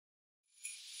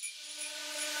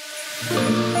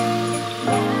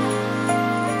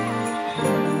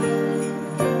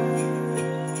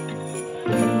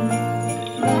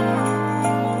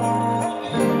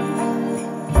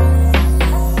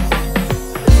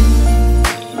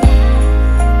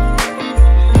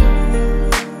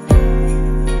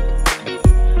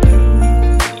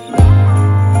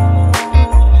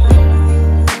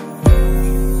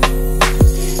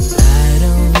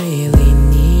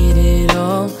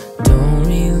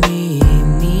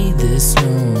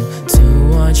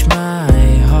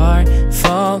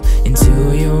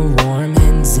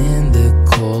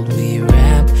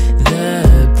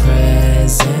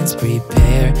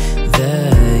Prepare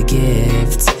the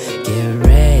gifts, get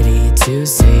ready to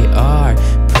say our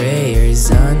prayers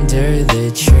under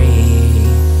the tree.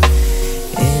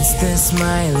 It's the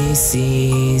smiley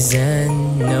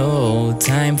season, no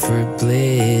time for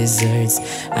blizzards.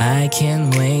 I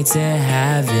can't wait to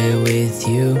have it with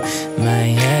you, my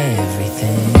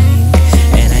everything.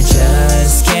 And I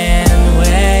just can't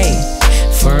wait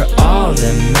for all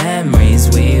the memories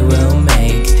we will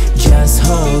make, just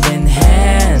holding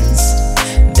hands.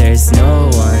 There's no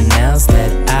one else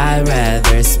that I'd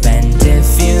rather spend.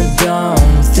 If you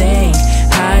don't think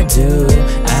I do,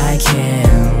 I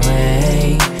can't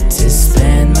wait to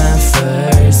spend my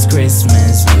first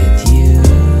Christmas with you.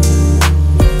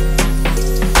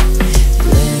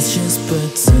 Let's just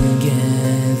put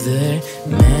together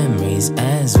memories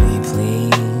as we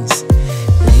please.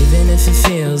 Even if it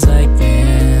feels like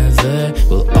never,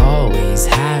 we'll always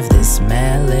have this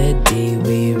melody.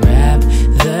 We wrap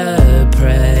the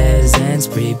presents,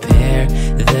 prepare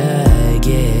the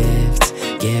gifts,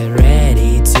 get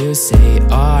ready to say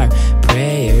our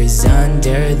prayers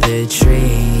under the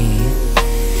tree.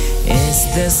 It's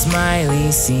the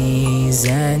smiley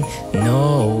season,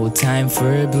 no time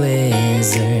for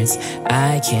blizzards.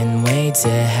 I can't wait to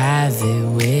have it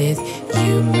with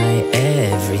you, my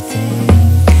everything.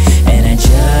 And I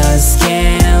just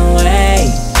can't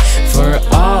wait for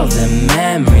all the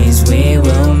memories we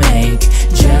will make,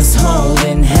 just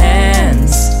holding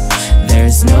hands.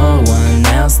 There's no one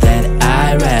else that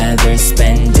I'd rather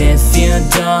spend. If you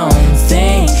don't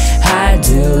think I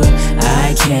do,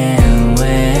 I can't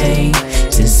wait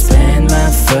to spend my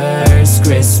first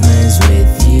Christmas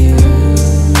with you.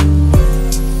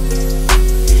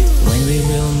 When we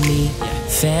will meet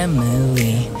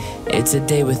family, it's a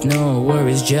day with no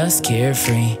worries, just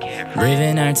carefree.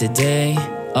 Living our today,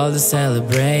 all to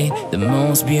celebrate the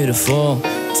most beautiful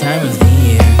time of the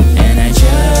year. And I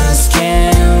just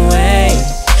can't wait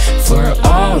for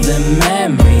all the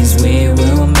memories we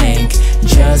will make,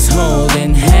 just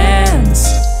holding hands.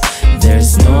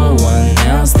 There's no one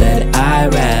else that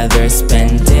I'd rather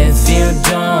spend. If you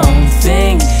don't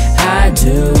think I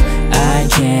do, I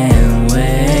can't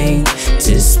wait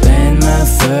to spend my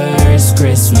first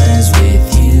Christmas with you.